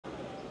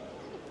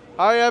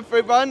Hi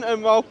everyone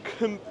and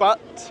welcome back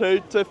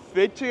to the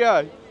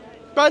video.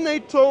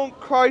 Benidorm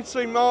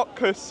Crazy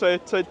Marcus here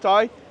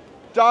today,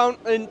 down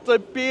in the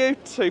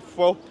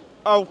beautiful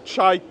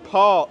Elche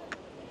Park,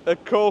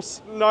 of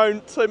course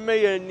known to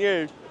me and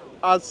you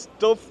as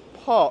Dove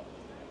Pot.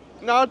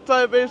 Now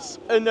there is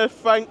an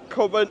event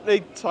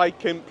currently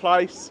taking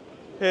place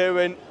here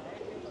in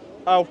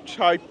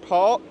Elche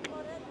Park.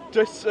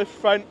 This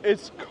event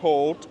is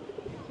called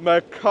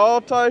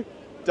Mercado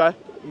de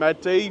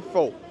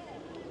Medieval,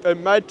 a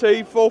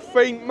medieval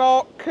themed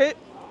market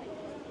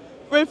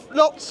with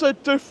lots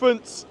of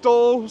different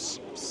stalls,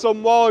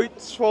 some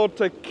rides for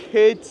the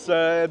kids,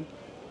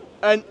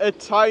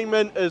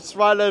 entertainment as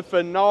well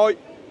overnight,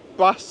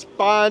 brass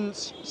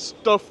bands,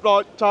 stuff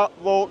like that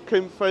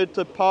walking through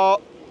the park.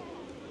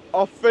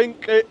 I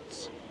think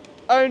it's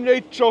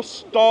only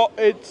just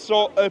started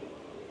sort of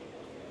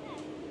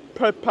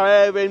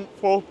preparing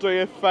for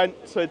the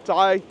event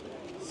today,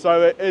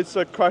 so it is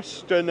a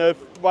question of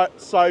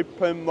what's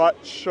open,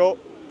 what's shut.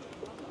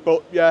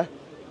 But yeah,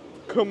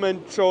 come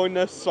and join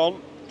us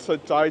on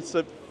today's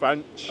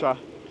adventure.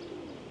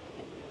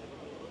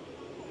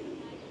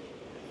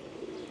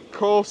 Of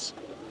course,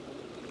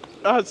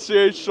 as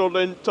usual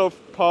in Dove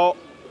Pot,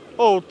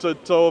 all the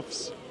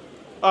doves,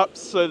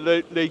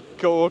 absolutely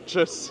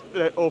gorgeous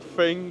little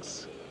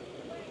things.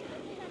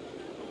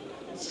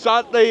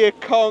 Sadly, you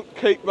can't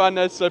keep one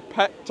as a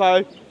pet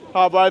though.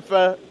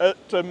 However,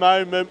 at the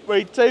moment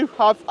we do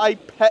have a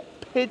pet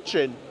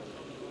pigeon.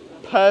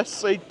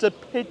 Percy the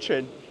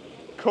pigeon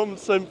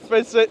comes and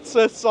visits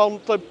us on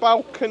the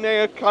balcony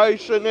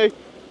occasionally.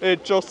 He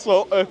just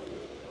sort of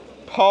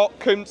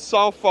parks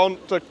himself on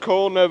the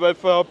corner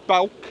of our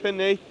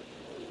balcony.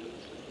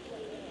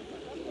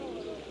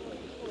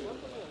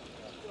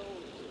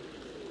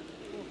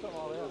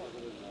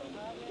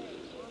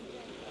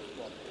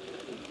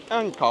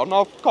 Hang on,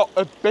 I've got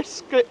a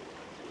biscuit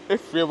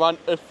if you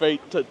want to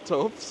feed the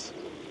doves.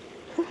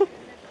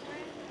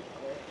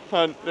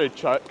 Only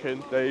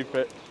joking,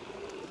 David.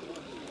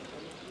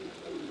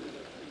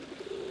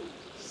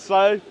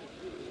 So,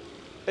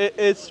 it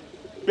is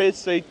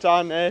busy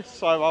down here,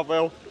 so I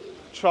will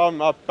try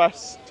my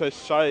best to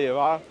show you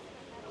how.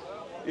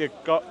 You've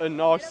got a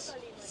nice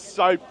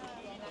soap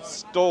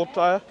store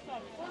there,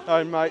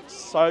 homemade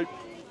soap.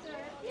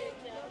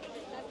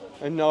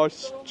 A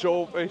nice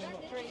jewellery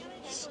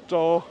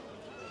store,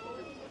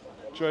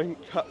 dream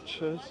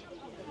catchers.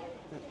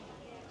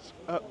 It's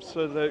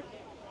absolutely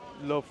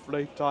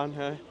lovely down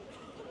here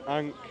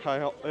and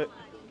chaotic.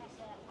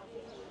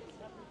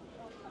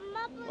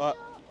 What?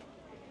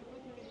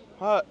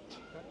 I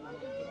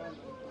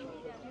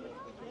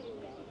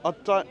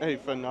don't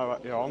even know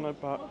what you're on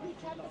about.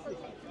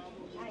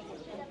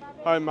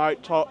 Homemade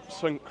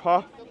arts and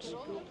crafts.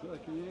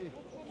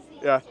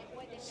 Yeah,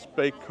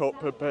 speak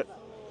up a bit.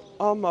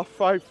 Oh, my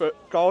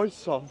favourite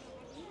guy's on.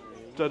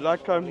 The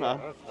Lego man.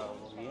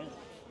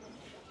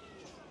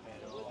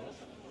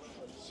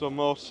 Some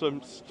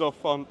awesome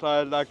stuff on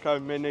there, Lego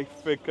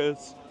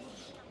minifigures.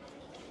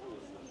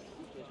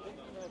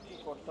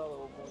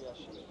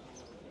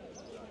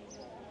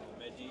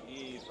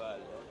 Medieval,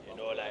 you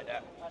know, like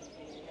that.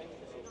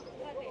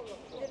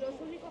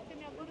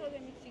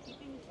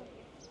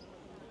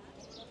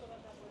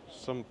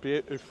 Some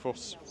beautiful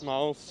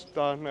smiles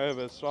down there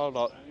as well,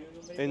 like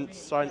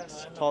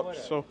incense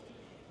types of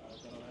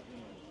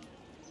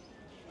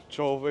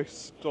jewellery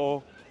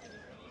store.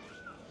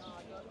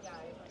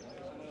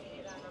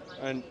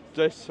 And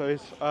this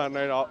is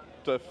only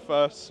like the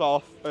first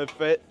half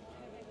of it.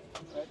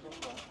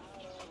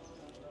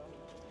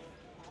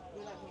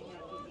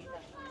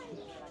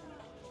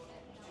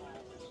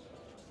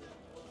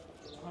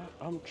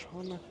 I'm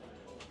trying to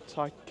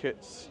take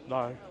it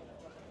slow,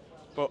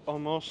 but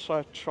I'm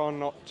also trying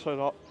not to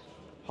like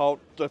hold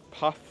the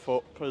path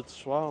up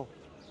as well.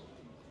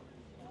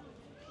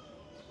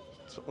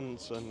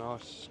 Tons of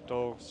nice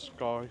stores,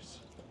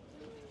 guys.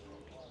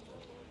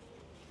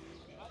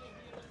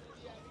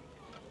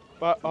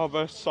 But I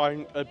was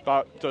saying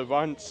about the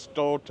one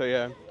store,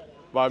 the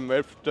one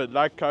with the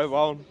Lego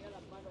on,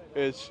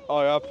 is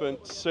I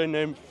haven't seen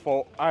him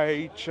for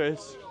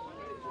ages.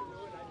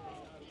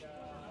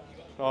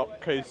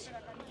 Like, he's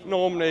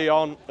normally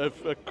on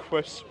over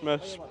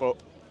Christmas, but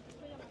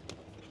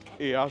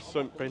he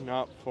hasn't been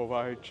out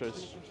for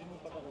ages.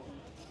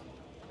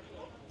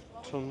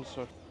 Tons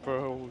of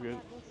brilliant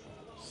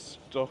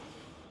stuff.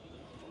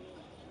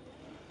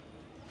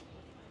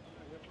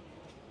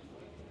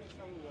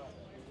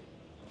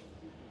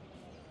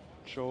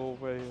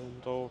 Jewellery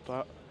and all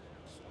that.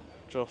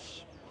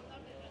 Just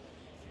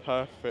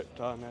perfect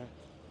down there.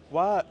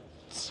 What?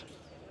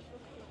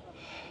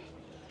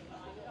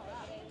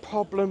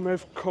 Problem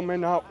with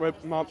coming out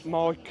with my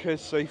mic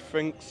is he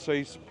thinks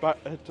he's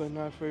better than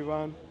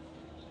everyone.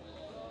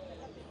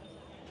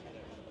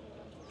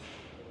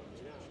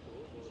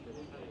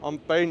 I'm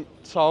being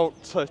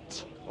told to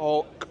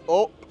talk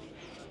up,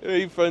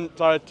 even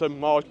though the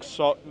mic's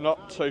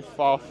not too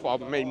far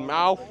from my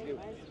mouth,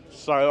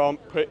 so I'm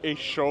pretty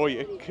sure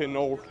you can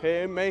all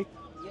hear me.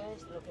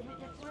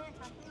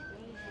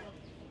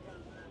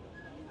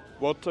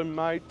 wooden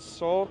made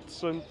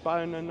swords and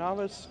bone and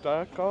arrows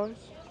there, guys.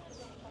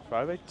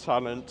 Very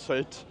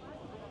talented.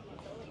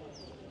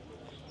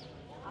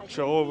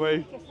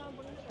 Jewellery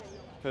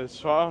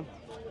as well.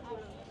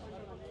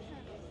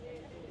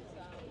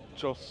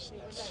 Just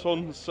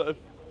tons of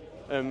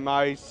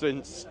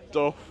amazing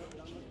stuff.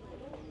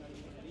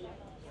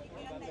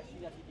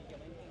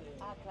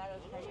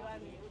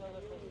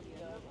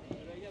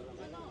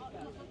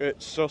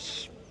 It's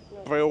just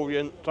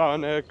brilliant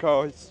down here,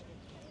 guys.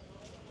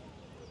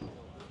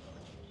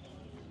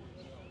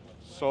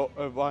 Sort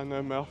of one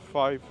of my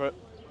favourite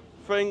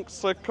things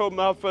to come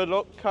have a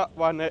look at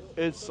when it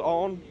is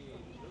on.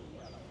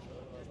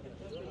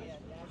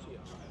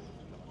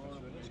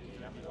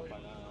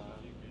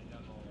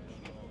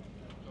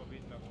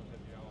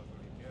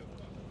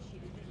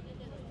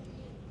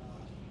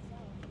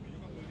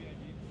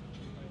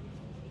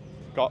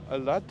 Got a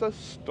leather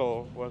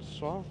store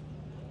as well,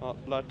 like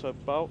leather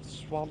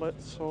belts,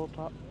 wallets, all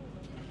that.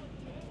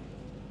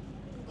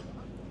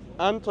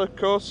 And of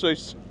course we've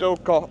still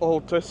got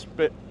all this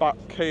bit back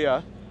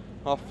here.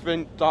 I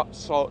think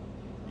that's like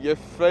your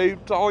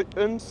food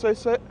items,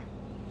 is it?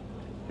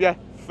 Yeah,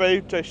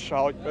 foodish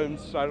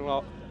items, so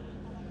like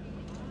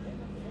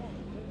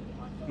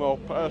more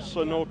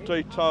personal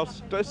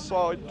details this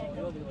side.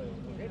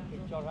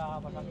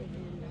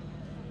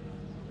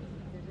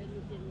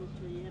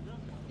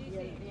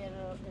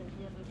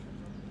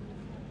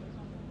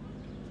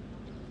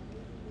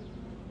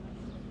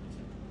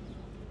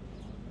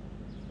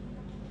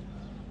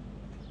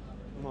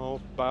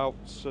 More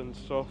belts and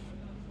stuff,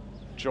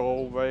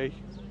 jewellery.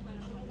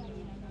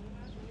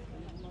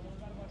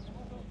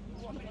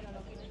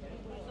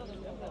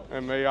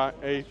 And we ain't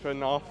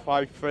even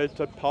halfway through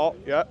the pot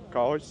yet,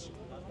 guys.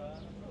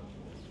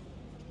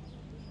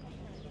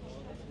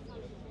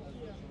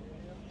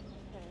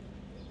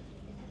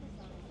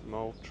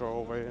 More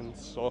jewellery and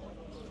stuff.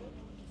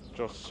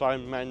 Just so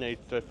many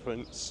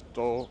different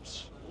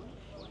stores.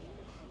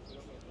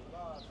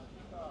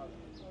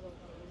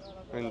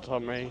 And I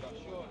mean,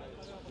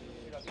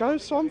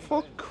 goes on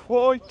for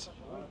quite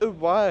a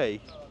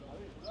way.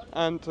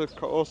 And of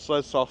course,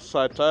 as I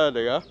said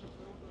earlier,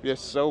 you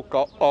still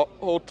got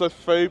all the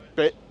food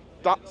bit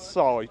that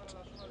side.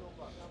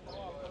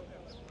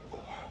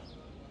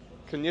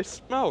 Can you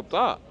smell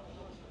that?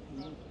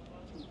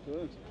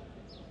 Good.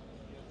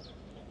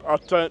 I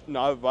don't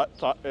know what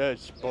that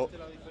is, but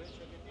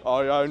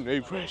I only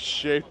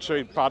wish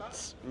YouTube had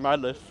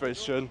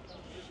smell-o-vision.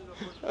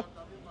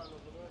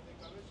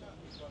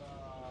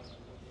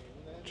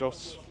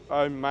 Just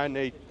so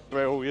many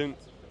brilliant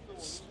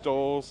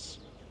stores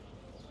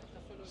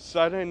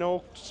selling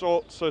all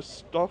sorts of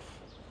stuff.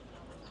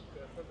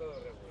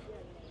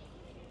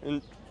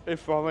 And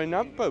if I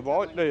remember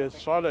rightly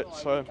as well,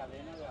 it's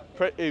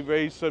pretty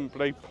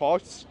reasonably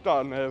priced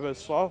down here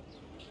as well.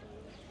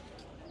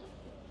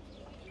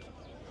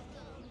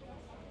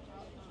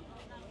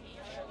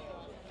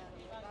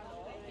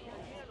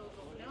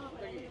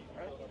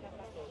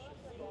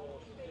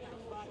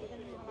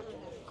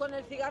 Con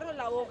el cigarro en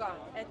la boca.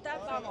 Esta,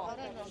 vamos.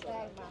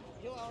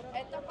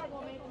 Esta es para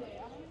momento.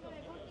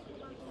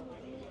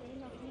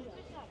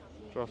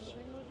 Just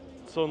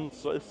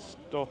tons of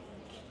stuff.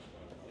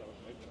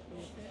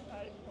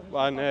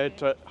 One here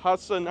that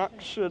hasn't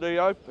actually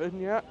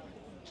opened yet.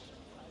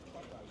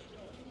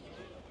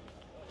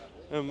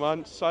 And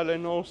one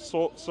selling all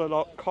sorts of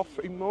like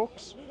coffee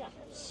mugs.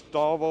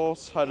 Star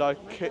Wars, Hello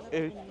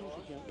Kitty,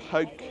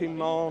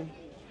 Pokemon.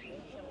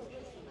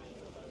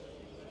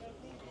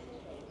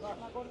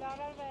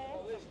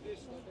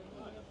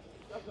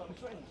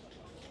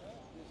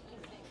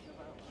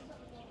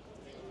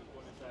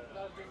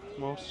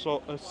 More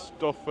sort of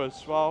stuff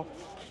as well.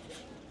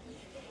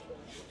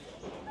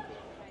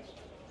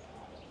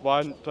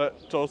 One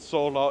that does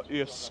all like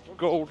your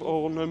school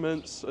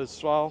ornaments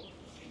as well.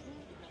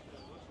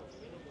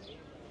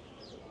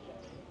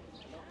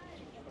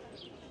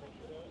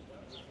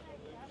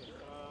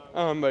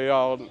 And we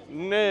are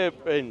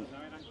nearing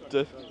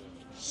the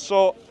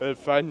sort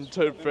of end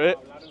of it.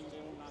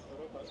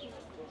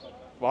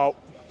 Well,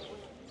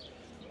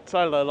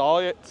 tell a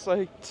lie, it's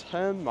a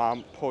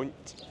turn-round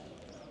point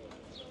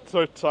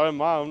to turn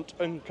round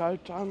and go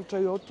down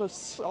the other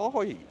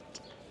side.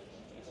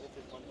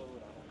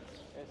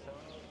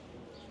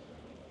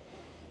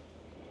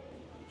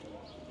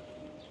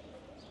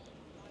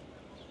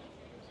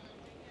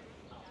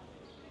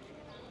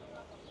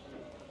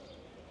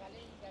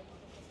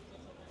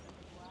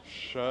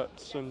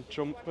 Shirts and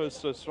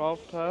jumpers as well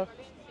there.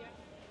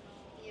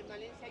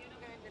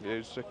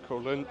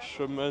 Musical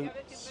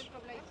instruments.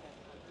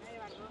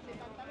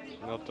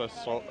 Another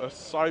sort of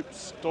soap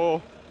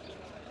store.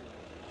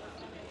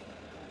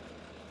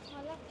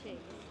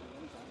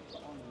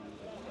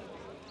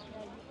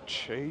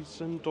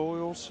 Cheese and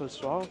oils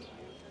as well.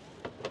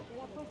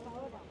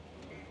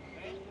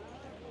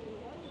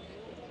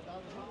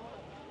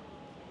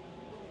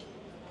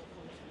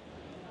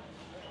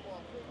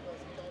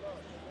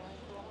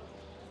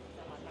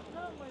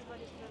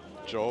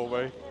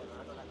 Jewelry.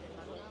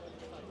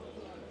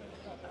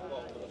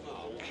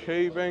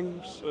 key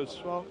rings as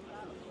well,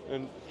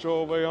 and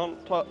jewellery on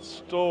that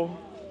store.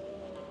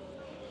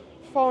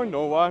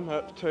 Final one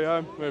at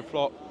TM with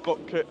like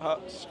bucket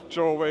hats,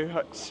 jewellery,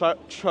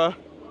 etc.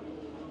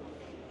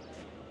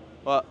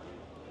 But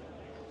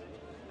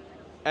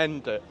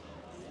end it,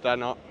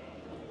 then I,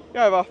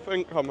 yeah, I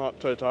think I might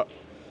do that.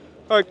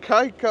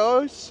 Okay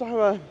guys,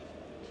 so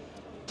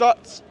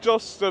that's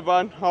just the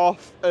one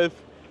half of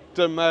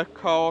the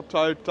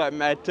Mercado de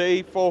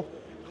Medieval.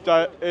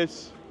 There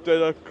is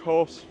still of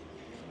course,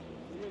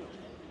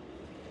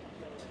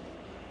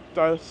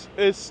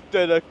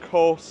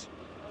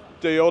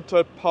 the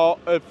other part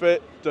of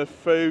it, the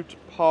food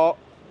part,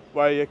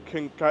 where you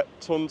can get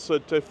tons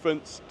of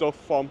different stuff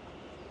from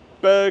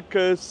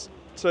burgers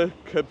to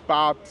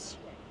kebabs.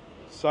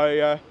 So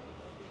yeah,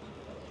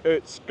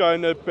 it's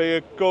going to be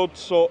a good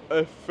sort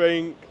of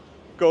thing,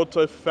 good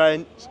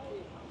event.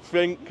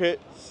 Think it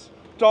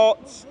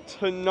starts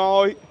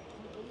tonight,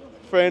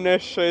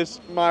 finishes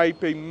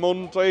maybe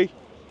Monday,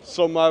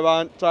 somewhere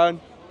around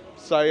then.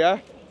 So yeah,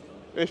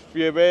 if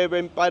you're here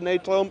in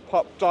Benidorm,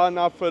 pop down,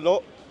 have a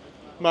look.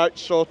 Make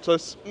sure to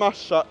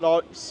smash that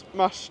like,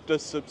 smash the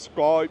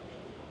subscribe,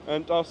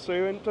 and I'll see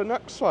you in the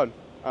next one.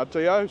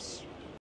 Adios.